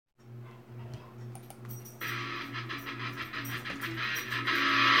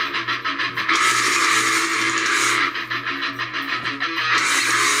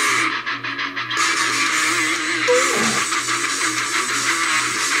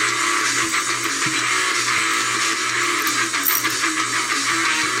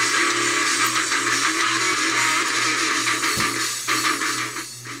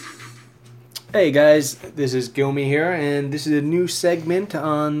Hey guys, this is Gilmy here, and this is a new segment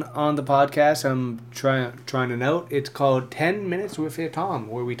on the podcast I'm trying it out. It's called 10 Minutes with your Tom,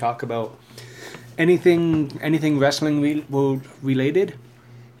 where we talk about anything wrestling related,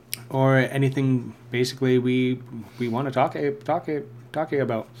 or anything basically we want to talk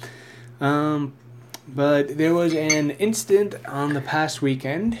about. But there was an incident on the past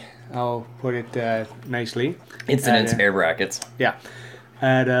weekend. I'll put it nicely. Incidents, air brackets. Yeah.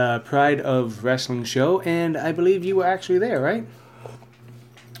 At a Pride of Wrestling show, and I believe you were actually there, right?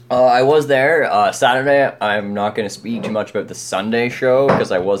 I was there Saturday. I'm not going to speak too much about the Sunday show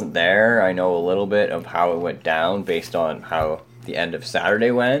because I wasn't there. I know a little bit of how it went down based on how the end of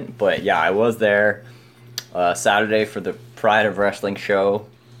Saturday went. But yeah, I was there Saturday for the Pride of Wrestling show.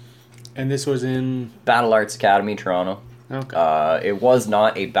 And this was in Battle Arts Academy, Toronto. Okay. It was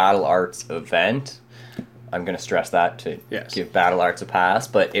not a Battle Arts event. I'm going to stress that to give Battle Arts a pass,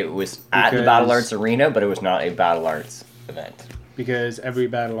 but it was at the Battle Arts Arena, but it was not a Battle Arts event. Because every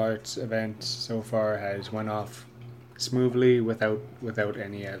Battle Arts event so far has went off smoothly without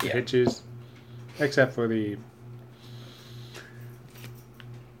any hitches, except for the...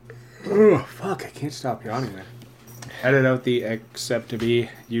 Oh, fuck, I can't stop yawning, man. Edit out the except to be,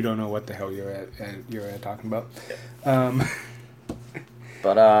 you don't know what the hell you're talking about.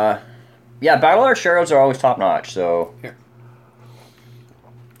 Yeah, Battle Arts shows are always top notch. So, yeah.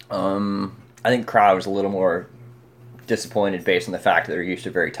 I think the crowd was a little more disappointed based on the fact that they're used to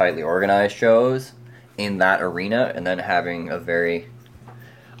very tightly organized shows in that arena, and then having a very,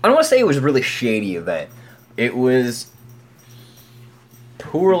 I don't want to say it was a really shady event. It was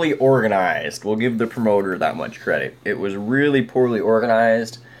poorly organized. We'll give the promoter that much credit. It was really poorly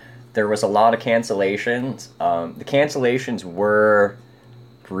organized. There was a lot of cancellations. The cancellations were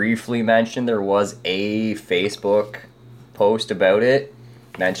briefly mentioned. There was a Facebook post about it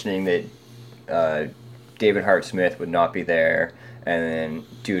mentioning that David Hart Smith would not be there, and then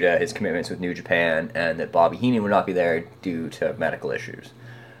due to his commitments with New Japan, and that Bobby Heenan would not be there due to medical issues.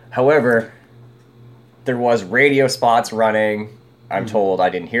 However, there was radio spots running. I'm told, I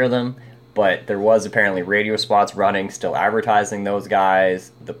didn't hear them, but there was apparently radio spots running, still advertising those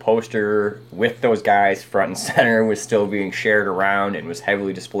guys. The poster with those guys front and center was still being shared around and was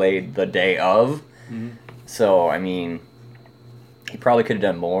heavily displayed the day of. Mm-hmm. So, I mean, he probably could have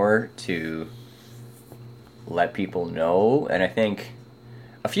done more to let people know. And I think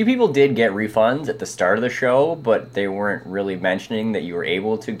a few people did get refunds at the start of the show, but they weren't really mentioning that you were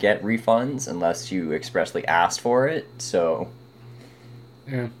able to get refunds unless you expressly asked for it. So...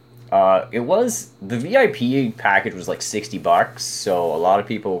 yeah. It was, the VIP package was like $60, so a lot of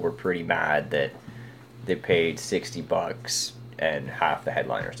people were pretty mad that they paid $60 and half the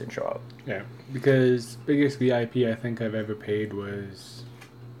headliners didn't show up. Yeah, because biggest VIP I think I've ever paid was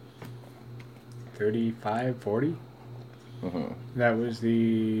 $35, $40. Mm-hmm. That was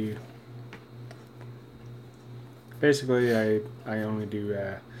the... Basically, I only do...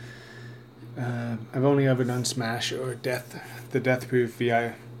 I've only ever done Smash or the Death Proof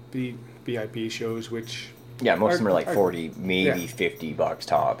VIP shows, which... Yeah, most of them are like 40, maybe $50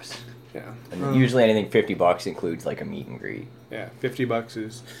 tops. Yeah. And usually anything $50 includes like a meet and greet. Yeah, $50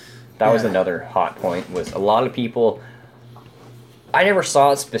 is... That was another hot point, was a lot of people... I never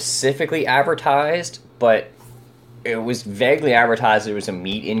saw it specifically advertised, but it was vaguely advertised it was a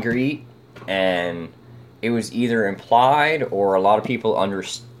meet and greet, and it was either implied or a lot of people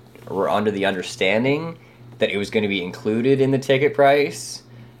were under the understanding that it was going to be included in the ticket price.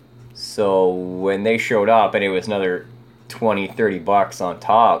 So when they showed up and it was another $20-$30 on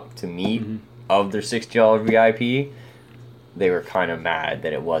top to meet of their $60 VIP, they were kind of mad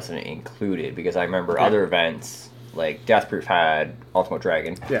that it wasn't included, because I remember other events like Death Proof had Ultimate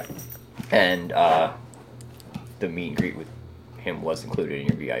Dragon, and the meet and greet with him was included in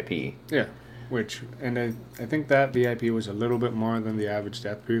your VIP. Yeah. And I think that VIP was a little bit more than the average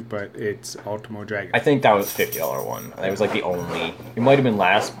Death Proof, but it's Ultimo Dragon. I think that was $50 one. That was like the only... It might have been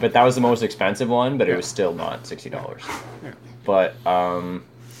less, but that was the most expensive one, but it was still not $60. Yeah. But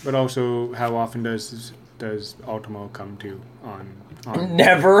also, how often does Ultimo come to on...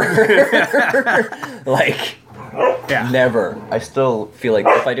 Never. Never. I still feel like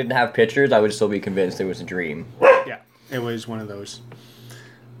if I didn't have pictures, I would still be convinced it was a dream. Yeah, it was one of those...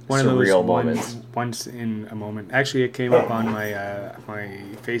 surreal moments. Once in a moment. Actually, it came up on my my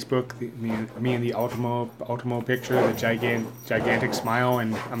Facebook. Me and the Ultimo picture, the gigantic smile,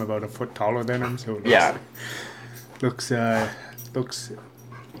 and I'm about a foot taller than him. So it looks to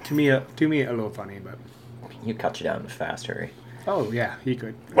me a little funny, but he'd cut you down in a fast hurry. Oh yeah, he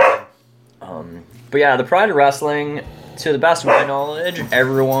could. But yeah, the Pride of Wrestling, to the best of my knowledge,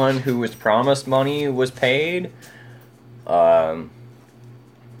 everyone who was promised money was paid. I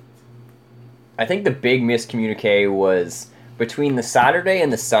think the big miscommunique was between the Saturday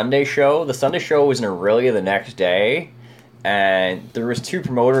and the Sunday show. The Sunday show was in Orillia the next day, and there was two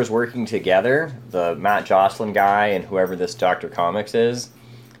promoters working together, the Matt Jocelyn guy and whoever this Dr. Comics is.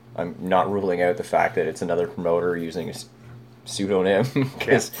 I'm not ruling out the fact that it's another promoter using a pseudonym,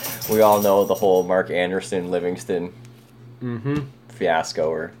 because we all know the whole Mark Anderson, Livingston fiasco,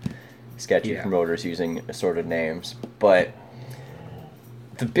 or sketchy promoters using assorted names. But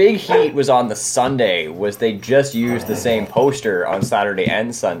the big heat was on the Sunday, was they just used the same poster on Saturday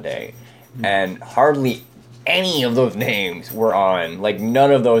and Sunday, and hardly any of those names were on. Like,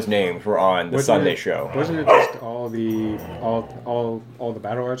 none of those names were on the Sunday show. Wasn't it just all the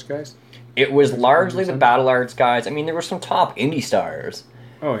Battle Arts guys? It was largely the Battle Arts guys. I mean, there were some top indie stars.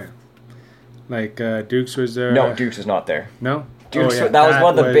 Oh yeah, like Dukes was there. No, Dukes was not there. No. Dukes, that was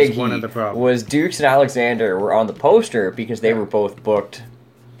one of the big one heat. of the problems. Was Dukes and Alexander were on the poster because they were both booked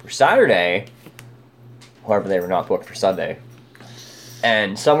for Saturday. However, they were not booked for Sunday.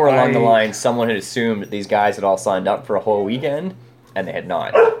 And somewhere along the line, someone had assumed that these guys had all signed up for a whole weekend, and they had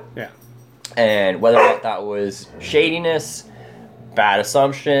not. Yeah. And whether or not that was shadiness, bad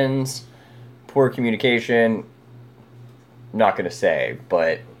assumptions, poor communication, I'm not going to say,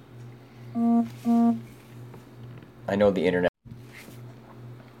 but I know the internet.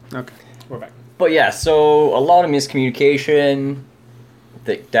 Okay, we're back. But yeah, so a lot of miscommunication.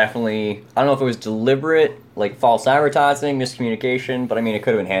 That definitely, I don't know if it was deliberate, like false advertising, miscommunication, but I mean, it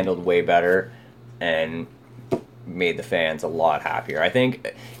could have been handled way better and made the fans a lot happier. I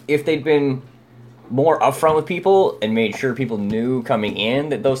think if they'd been more upfront with people and made sure people knew coming in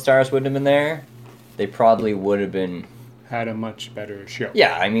that those stars wouldn't have been there, they probably would have been... Had a much better show.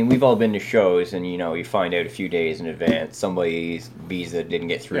 Yeah, I mean, we've all been to shows and, you know, you find out a few days in advance, somebody's visa didn't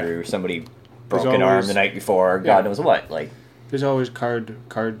get through, somebody broke an arm the night before, God knows what, like... There's always card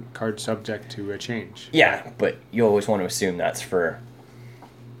subject to a change. Yeah, but you always want to assume that's for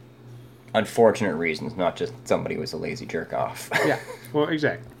unfortunate reasons, not just somebody was a lazy jerk off. Yeah, well,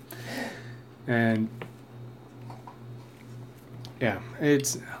 exactly. And yeah,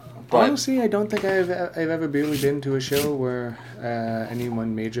 it's honestly, I don't think I've ever really been to a show where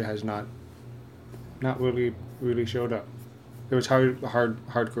anyone major has not really showed up. It was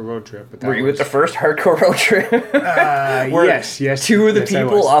hardcore road trip. But were you at the first hardcore road trip? Yes. Two of the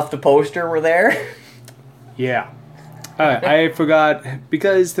people off the poster were there. Yeah, I forgot,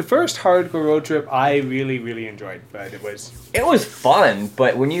 because the first hardcore road trip I really enjoyed, but it was fun.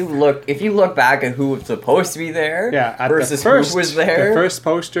 But if you look back at who was supposed to be there, versus who was there, the first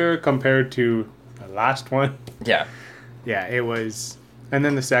poster compared to the last one, yeah, it was. And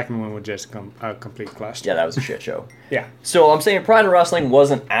then the second one was just a complete cluster. Yeah, that was a shit show. Yeah. So I'm saying Pride of Wrestling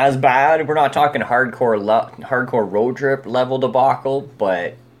wasn't as bad. We're not talking hardcore road trip level debacle,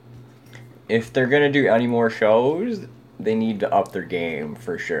 but if they're going to do any more shows, they need to up their game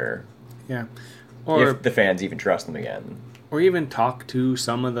for sure. Yeah. Or if the fans even trust them again. Or even talk to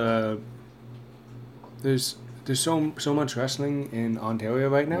some of the... There's so much wrestling in Ontario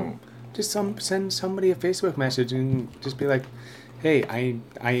right now. Just send somebody a Facebook message and just be like, hey, I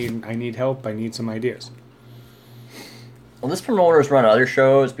need help. I need some ideas. Well, this promoter's run other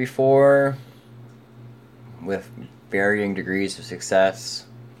shows before with varying degrees of success.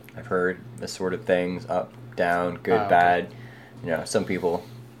 I've heard this sort of things, up, down, good, bad. You know, some people...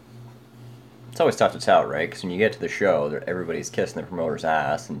 It's always tough to tell, right? Because when you get to the show, everybody's kissing the promoter's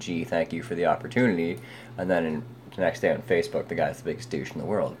ass and, gee, thank you for the opportunity. And then the next day on Facebook, the guy's the biggest douche in the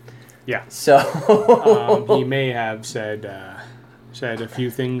world. Yeah. So... he may have said a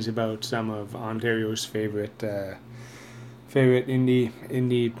few things about some of Ontario's favorite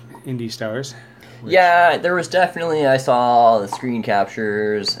indie stars. Yeah, there was definitely, I saw the screen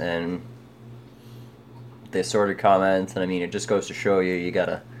captures and the assorted comments, and I mean, it just goes to show you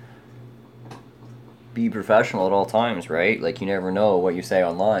gotta be professional at all times, right? Like, you never know what you say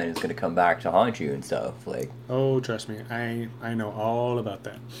online is gonna come back to haunt you and stuff. Like, oh, trust me, I know all about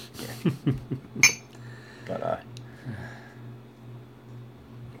that. Yeah.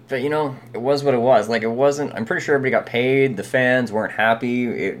 But, you know, it was what it was. Like, it wasn't... I'm pretty sure everybody got paid. The fans weren't happy.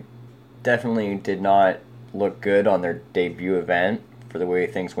 It definitely did not look good on their debut event for the way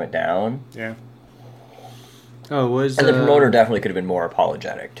things went down. Yeah. Oh, it was... And the promoter definitely could have been more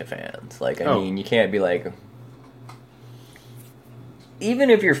apologetic to fans. Like, I mean, you can't be like... Even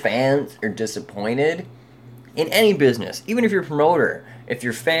if your fans are disappointed, in any business, even if you're a promoter, if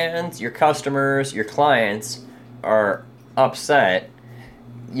your fans, your customers, your clients are upset...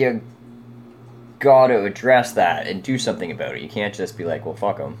 You got to address that and do something about it. You can't just be like, well,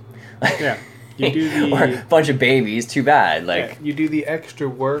 fuck them. Yeah. You do the or a bunch of babies, too bad. Like, you do the extra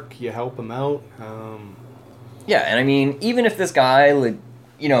work, you help them out. Yeah, and I mean, even if this guy, like,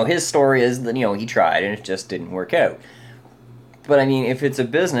 you know, his story is that, you know, he tried and it just didn't work out. But I mean, if it's a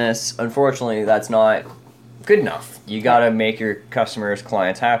business, unfortunately, that's not good enough. You got to make your customers,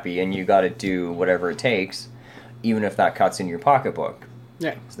 clients happy, and you got to do whatever it takes, even if that cuts in your pocketbook.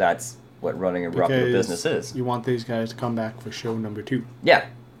 Yeah. So that's what running a reputable business is. You want these guys to come back for show number 2. Yeah.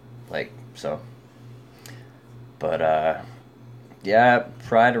 Like, so. But, yeah,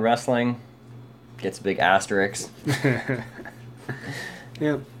 Pride of Wrestling gets a big asterisk.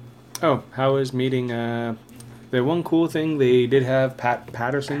 Yeah. Oh, how was meeting? The one cool thing, they did have Pat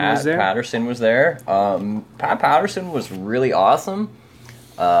Patterson was there. Patterson was there. Pat Patterson was really awesome.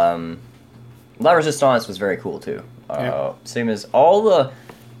 La Resistance was very cool too. Same as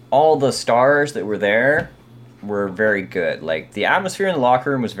all the stars that were there were very good. Like, the atmosphere in the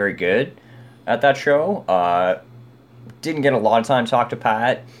locker room was very good at that show. Didn't get a lot of time to talk to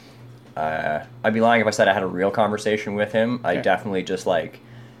Pat. I'd be lying if I said I had a real conversation with him. I definitely just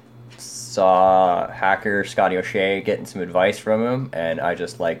saw hacker Scotty O'Shea getting some advice from him, and I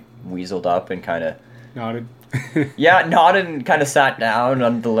just weaseled up and kind of nodded. Nodded and kind of sat down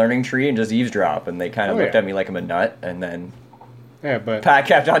on the learning tree and just eavesdropped, and they kind of looked at me like I'm a nut, and then but Pat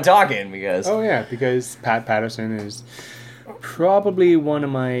kept on talking because because Pat Patterson is probably one of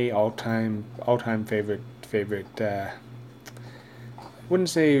my all-time favorite wouldn't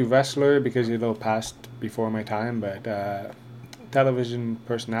say wrestler because he's a little past before my time, but television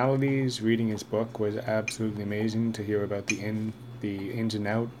personalities. Reading his book was absolutely amazing to hear about the ins and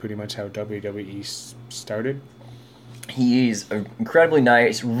out, pretty much how WWE started. He's incredibly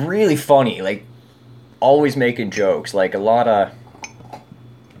nice, really funny, always making jokes. Like, a lot of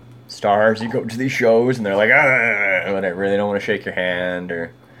stars, you go to these shows and they're like, whatever, they don't want to shake your hand,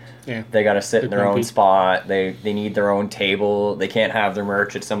 or they got to sit in their own spot. They need their own table. They can't have their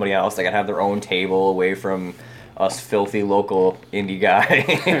merch at somebody else. They got to have their own table away from us filthy local indie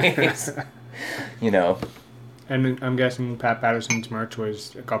guys. You know. And I'm guessing Pat Patterson's merch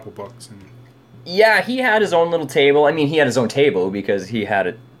was a couple books. Yeah, he had his own little table. I mean, he had his own table because he had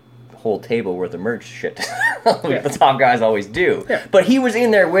a whole table worth of merch shit. The top guys always do. Yeah. But he was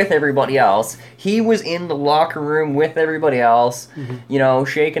in there with everybody else. He was in the locker room with everybody else, you know,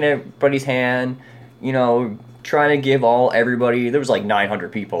 shaking everybody's hand, you know, trying to give everybody. There was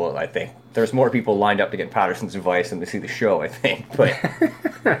 900 people, I think. There's more people lined up to get Patterson's advice than to see the show, I think. But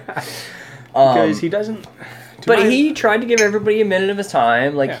because he doesn't. But he tried to give everybody a minute of his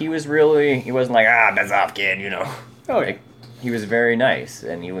time. He was really. He wasn't like, bets off, kid, you know. He was very nice,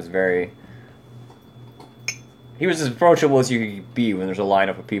 and he was as approachable as you could be when there's a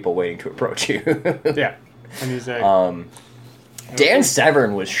lineup of people waiting to approach you. Yeah, and he's Dan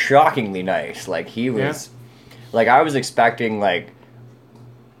Severn was shockingly nice. He was, I was expecting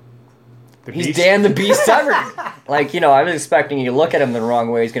he's Dan the Beast Severn. I was expecting you to look at him the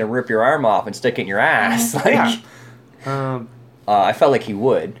wrong way. He's gonna rip your arm off and stick it in your ass. I felt like he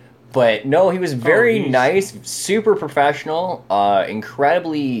would. But no, he was very nice, super professional,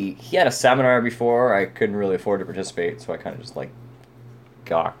 incredibly... He had a seminar before. I couldn't really afford to participate, so I kind of just,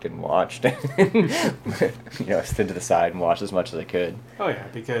 gawked and watched. Stood to the side and watched as much as I could. Oh, yeah,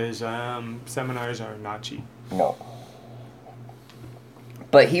 because seminars are not cheap. No.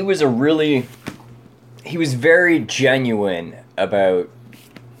 But he was he was very genuine about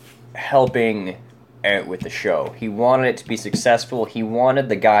helping out with the show. He wanted it to be successful. He wanted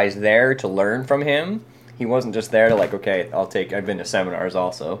the guys there to learn from him. He wasn't just there to I've been to seminars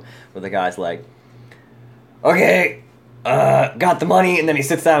also, where the guy's okay, got the money, and then he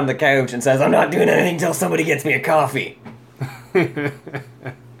sits down on the couch and says, I'm not doing anything until somebody gets me a coffee.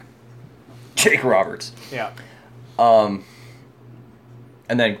 Jake Roberts. Yeah. And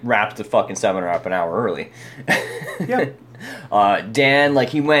then wrapped the fucking seminar up an hour early. Yep. Dan,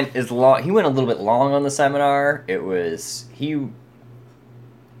 he went a little bit long on the seminar. It was, the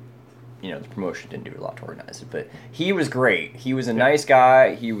promotion didn't do a lot to organize it, but he was great. He was a nice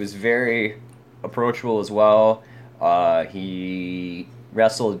guy. He was very approachable as well. He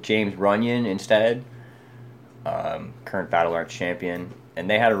wrestled James Runyon instead, current Battle Arts champion, and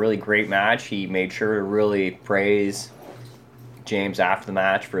they had a really great match. He made sure to really praise James after the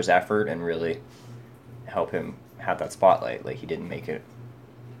match for his effort and really help him have that spotlight. He didn't make it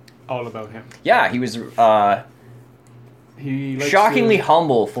all about him. Yeah, he was shockingly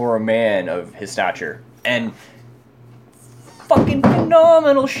humble for a man of his stature and fucking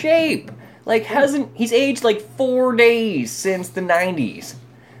phenomenal shape. He's aged 4 days since the 90s.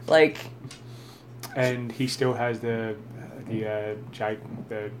 And he still has the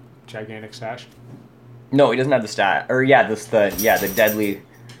gigantic stash. No, he doesn't have the stash. Or yeah, the deadly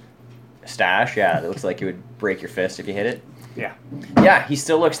stash. Yeah, it looks like it would break your fist if you hit it. Yeah. Yeah, he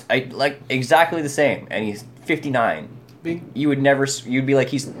still looks like exactly the same, and he's 59. Big. You'd be like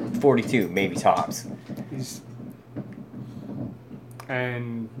he's 42, maybe tops.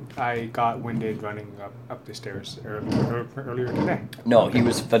 And I got winded running up the stairs earlier today. No, he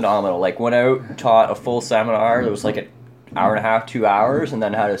was phenomenal. Like, went out, taught a full seminar. It was like an hour and a half, 2 hours, and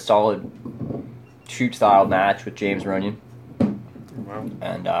then had a solid shoot-style match with James Runyon. Wow.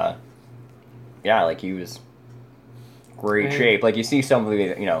 And, yeah, like, he was great shape. Like, you see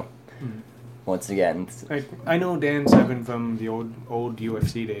somebody, once again. I know Dan Severn from the old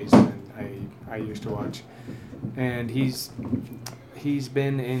UFC days, and I used to watch. And he's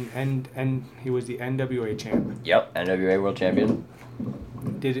been in and he was the NWA champ. Yep, NWA world champion.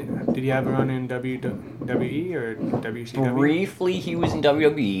 Did he have a run in WWE or WCW? Briefly, he was in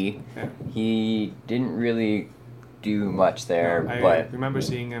WWE. Yeah. He didn't really do much there, I but remember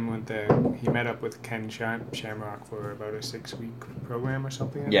seeing him he met up with Ken Shamrock for about a 6-week program or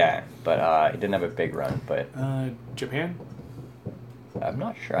something. Yeah, but he didn't have a big run. But Japan. I'm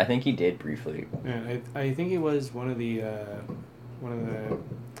not sure. I think he did briefly. Yeah, I think he was one of the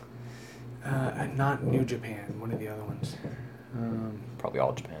not New Japan, one of the other ones. Probably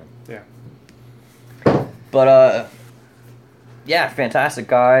all Japan. Yeah. But yeah, fantastic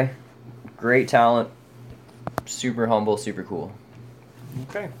guy, great talent, super humble, super cool.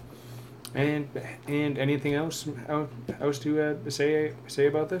 Okay. And anything else to say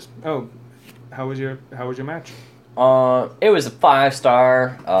about this? Oh, how was your match? It was a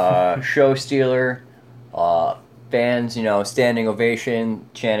 5-star show stealer. Fans, standing ovation,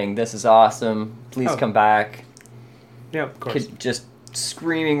 chanting, "This is awesome! Please come back!" Yeah, of course. Just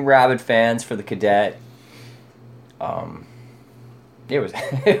screaming rabid fans for the cadet. It was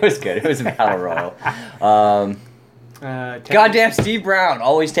good. It was a battle royal. Goddamn Steve Brown,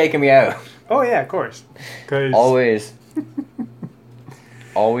 always taking me out. Oh yeah, of course. Always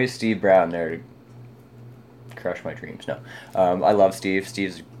Steve Brown there to crush my dreams. No, I love Steve.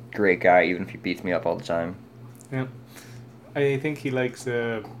 Steve's a great guy, even if he beats me up all the time. Yeah, I think he likes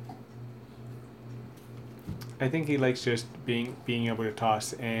just being able to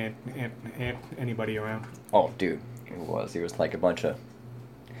toss and anybody around. Oh, dude, he was like a bunch of.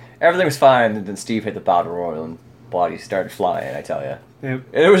 Everything was fine, and then Steve hit the battle royal, and bodies started flying. I tell you, yeah.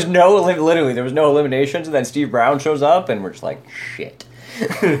 There was no eliminations, and then Steve Brown shows up, and we're just like, shit.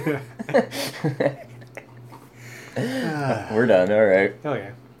 We're done. All right. Oh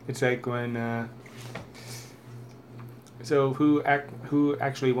yeah, it's like when. So who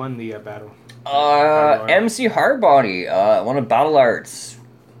actually won the battle? MC Hardbody, one of Battle Art's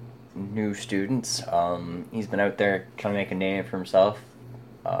new students. He's been out there trying to make a name for himself.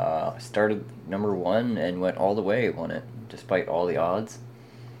 Started number 1 and went all the way, won it, despite all the odds.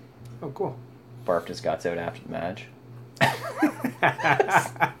 Oh, cool. Barfed his guts out after the match.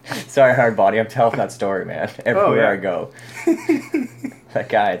 Sorry, Hardbody, I'm telling that story, man. Everywhere I go. That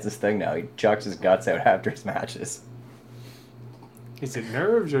guy, it's this thing now. He chucks his guts out after his matches. Is it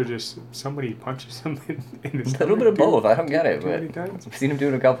nerves or just somebody punches him in the stomach? A little bit of both. I don't get it, Too many but times? I've seen him do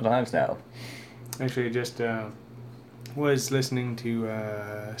it a couple times now. Actually, just was listening to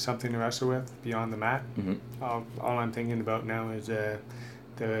Something to Wrestle With, Beyond the Mat. Mm-hmm. All I'm thinking about now is the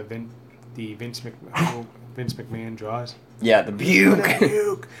Vince McMahon draws. Yeah, the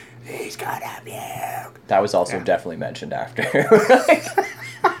puke. He's got a puke. That was also definitely mentioned after.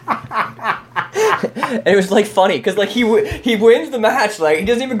 And it was like funny because like he wins the match, like he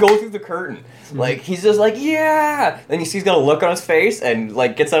doesn't even go through the curtain, like he's just like yeah, then he's got a look on his face and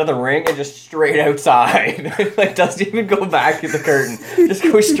like gets out of the ring and just straight outside, like doesn't even go back through the curtain, just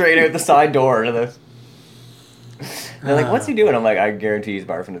goes straight out the side door to the. They're like, what's he doing? I'm like, I guarantee he's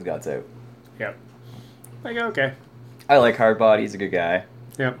barfing his guts out. Yep. Like okay. I like Hardbody. He's a good guy.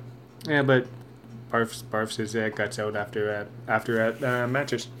 Yep. Yeah, but barfs his guts out after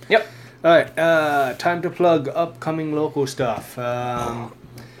matches. Yep. All right, time to plug upcoming local stuff. I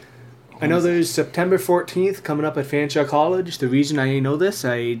know there's September 14th coming up at Fanshawe College. The reason I know this,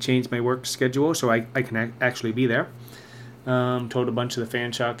 I changed my work schedule so I can actually be there. Told a bunch of the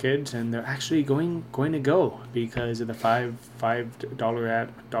Fanshawe kids, and they're actually going to go because of the $5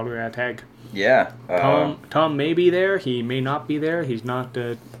 ad tag. Yeah. Tom may be there. He may not be there. He's not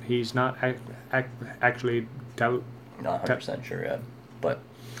actually. Not 100% sure yet, but.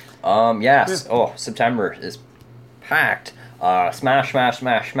 Yes. Yeah. Oh, September is packed. Smash.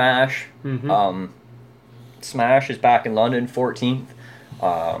 Mm-hmm. Smash is back in London, 14th.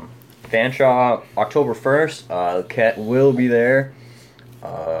 Fanshawe, October 1st. Ket will be there.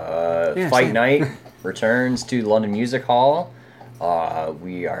 Fight same. Night returns to the London Music Hall.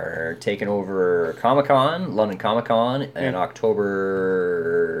 We are taking over Comic-Con, London Comic-Con, in October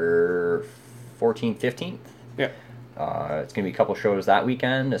 14th, 15th. Yeah. It's going to be a couple shows that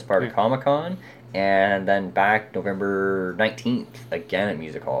weekend as part of Comic-Con. And then back November 19th, again at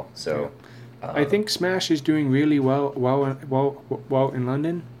Music Hall. So, I think Smash is doing really well in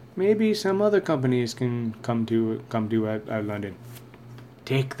London. Maybe some other companies can come to London.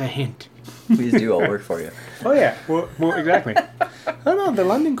 Take the hint. Please do. I'll work for you. Oh yeah, well exactly. I don't know. The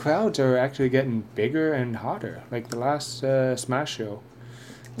London crowds are actually getting bigger and hotter. Like the last Smash show.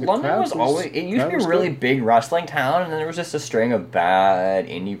 London was always... It used to be a really big wrestling town, and then there was just a string of bad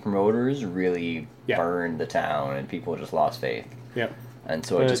indie promoters really burned the town, and people just lost faith. Yep. And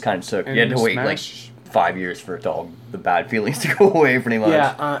so it just kind of took... You had to wait like 5 years for all the bad feelings to go away pretty much.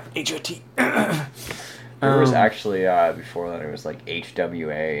 Yeah, HOT. There was actually, before that, it was like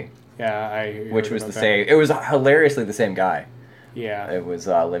HWA. Yeah, which was the same... It was hilariously the same guy. Yeah. It was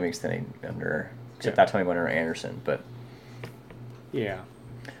Livingston under... Except that time under Anderson, but... Yeah.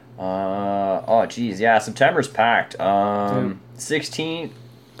 Oh geez, yeah, September's packed. 16th,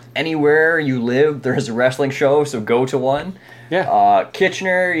 anywhere you live, there's a wrestling show, so go to one. Yeah.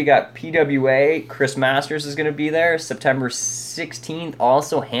 Kitchener, you got PWA, Chris Masters is going to be there. September 16th,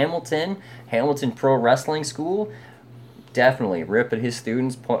 also Hamilton Pro Wrestling School. Definitely, Rip and his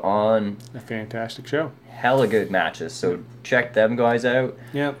students put on a fantastic show. Hella good matches, so check them guys out.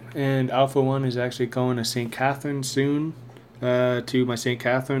 Yep, and Alpha One is actually going to St. Catharines soon. To my St.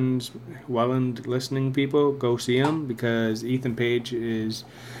 Catharines Welland listening people, go see him because Ethan Page is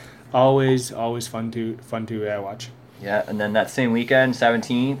always fun to watch. Yeah, and then that same weekend,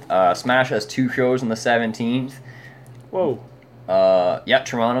 17th, Smash has 2 shows on the 17th. Whoa.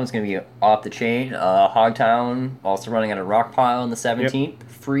 Toronto's going to be off the chain. Hogtown also running at a rock pile on the 17th. Yep.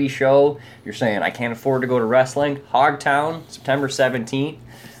 Free show. You're saying, I can't afford to go to wrestling. Hogtown, September 17th.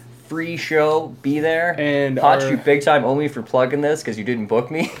 Free show, be there. And Hot Shoot big time only for plugging this because you didn't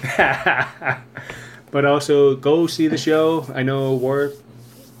book me. But also go see the show. I know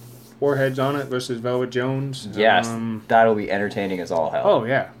Warhead's on it versus Velvet Jones. Yes, that'll be entertaining as all hell. Oh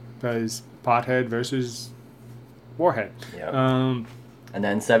yeah, because Pothead versus Warhead. Yep. And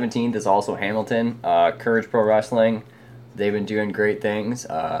then 17th is also Hamilton. Courage Pro Wrestling. They've been doing great things.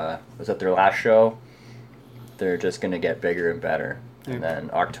 Was at their last show. They're just gonna get bigger and better. And then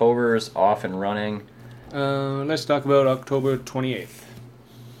October's off and running. Let's talk about October 28th.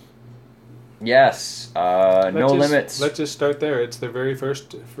 Yes. No Limits. Let's just start there. It's the very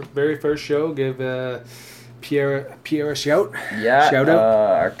first show. Give Pierre a shout. Yeah. Shout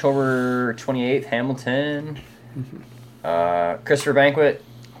out. October 28th, Hamilton. Christopher Banquet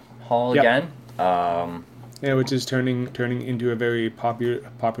Hall again. Which is turning into a very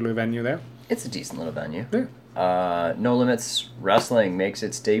popular venue there. It's a decent little venue. Yeah. No Limits Wrestling makes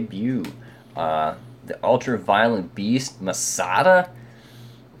its debut. The Ultra Violent Beast Masada.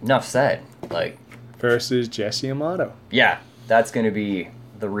 Enough said. Versus Jesse Amato. Yeah, that's going to be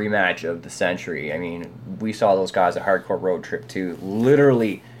the rematch of the century. I mean, we saw those guys at Hardcore Road Trip 2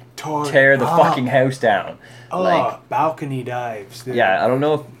 literally tear the fucking house down. Balcony dives. Yeah, I don't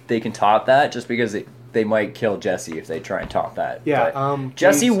know if they can top that just because they might kill Jesse if they try and top that. Yeah,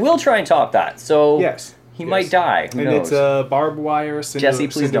 Jesse will try and top that. So yes. He might die. Who knows? It's a barbed wire Jesse,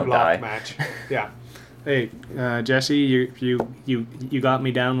 please don't die. Match. Yeah. Hey, Jesse, you got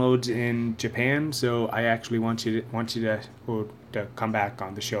me downloads in Japan, so I actually want you to come back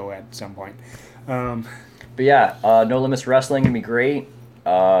on the show at some point. But yeah, No Limits Wrestling gonna be great.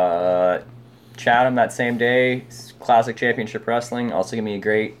 Chatham that same day, Classic Championship Wrestling, also gonna be a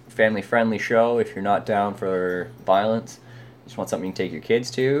great family-friendly show if you're not down for violence. Just want something you can take your kids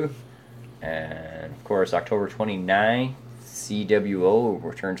to. And, of course, October 29th, CWO will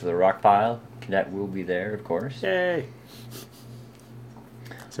return to the rock pile. Cadet will be there, of course. Yay!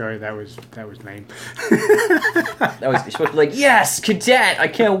 Sorry, that was lame. You're supposed to be like, yes, Cadet, I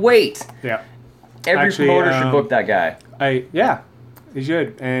can't wait! Yeah. Every promoter should book that guy. He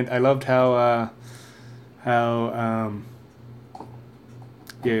should. And I loved how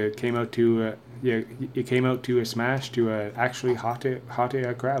you came out to a Smash to a actually hot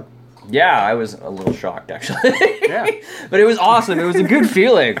crowd. Yeah, I was a little shocked actually. Yeah, but it was awesome. It was a good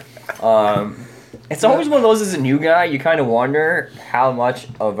feeling. It's always one of those as a new guy. You kind of wonder how much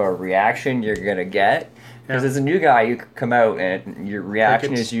of a reaction you're gonna get because as a new guy, you come out and your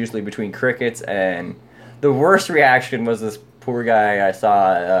reaction is usually between crickets and the worst reaction was this poor guy I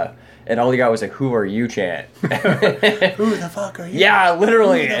saw. and all he got was a "Who are you?" chant. Who the fuck are you? Yeah,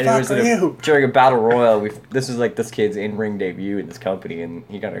 literally. Who the And fuck it was are you? during a battle royal. This was like this kid's in-ring debut in this company, and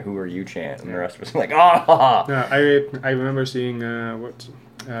he got a "Who are you?" chant, and the rest was like, "Ah!" No, I remember seeing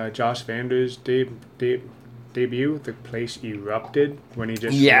Josh Vander's debut. The place erupted when he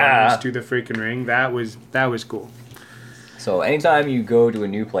just runs to the freaking ring. That was cool. So anytime you go to a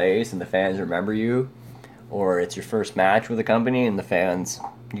new place and the fans remember you, or it's your first match with a company and the fans,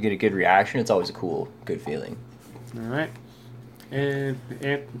 you get a good reaction, it's always a cool, good feeling. All right. And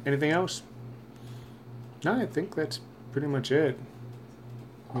anything else? No, I think that's pretty much it.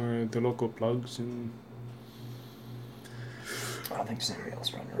 Or the local plugs and... I don't think there's anybody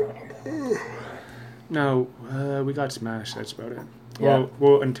else running around here. No, we got Smash. That's about it. Yeah.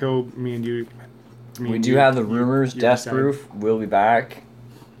 Well, until me and you... We do have the rumors. you Death decide. Proof will be back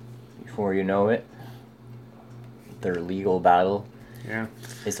before you know it. Their legal battle Yeah.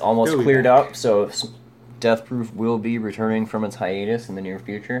 is almost They'll be cleared back. up, so Death Proof will be returning from its hiatus in the near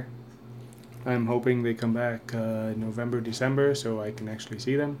future. I'm hoping they come back November, December, so I can actually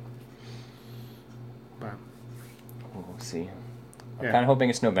see them. But We'll see. I'm Yeah. kind of hoping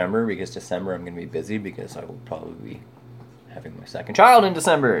it's November because December I'm going to be busy because I will probably be having my second child in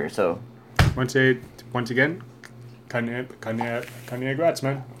December. So once again, congrats,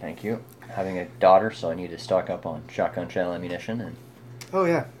 man. thank you. Having a daughter, so I need to stock up on shotgun shell ammunition and Oh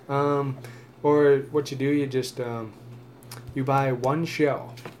yeah. Or what you do, you just you buy one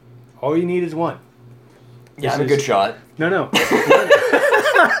shell. All you need is one. yeah, I'm a good shot. No.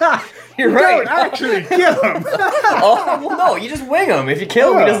 You're right. Don't actually kill him. Oh well, no, you just wing him. If you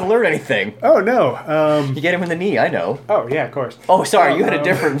kill him, he doesn't learn anything. Oh no. You get him in the knee. I know. Oh yeah, of course. Oh, sorry, you had a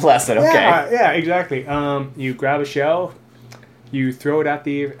different lesson. Okay. Yeah, exactly. You grab a shell, you throw it at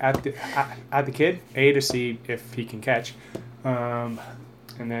the kid, to see if he can catch, and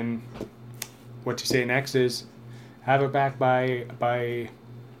then what you say next is have it back by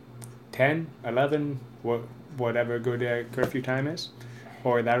 10, 11, whatever good curfew time is,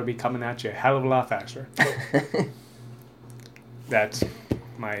 or that'll be coming at you a hell of a lot faster. That's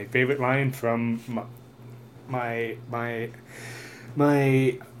my favorite line from my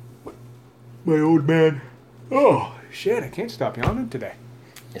old man. Oh shit! I can't stop yawning today.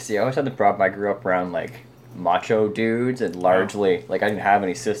 You see, I always had the problem. I grew up around like macho dudes, and largely like I didn't have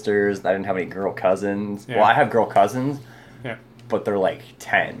any sisters. I didn't have any girl cousins. Yeah. Well, I have girl cousins, Yeah. but they're like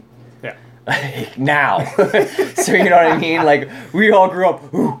 10. Yeah. Like now. So you know what I mean? Like we all grew up.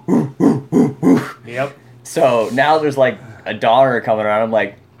 Yep. So now there's like a daughter coming around. I'm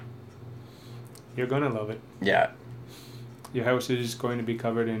like, You're gonna love it. yeah. Your house is going to be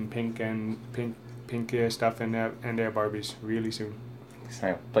covered in pink stuff and their Barbies really soon.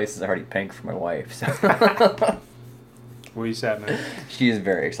 My place is already pink for my wife. So Where you sat, man? she is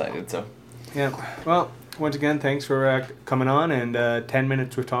very excited. So Yeah. Well, once again, thanks for coming on. And 10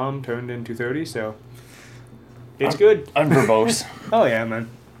 minutes with Tom turned into 30, so it's good. I'm verbose. Oh yeah, man.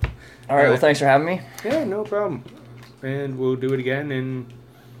 All right. Well, thanks for having me. Yeah, no problem. And we'll do it again in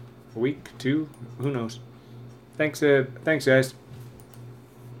a week, 2, who knows. Thanks guys.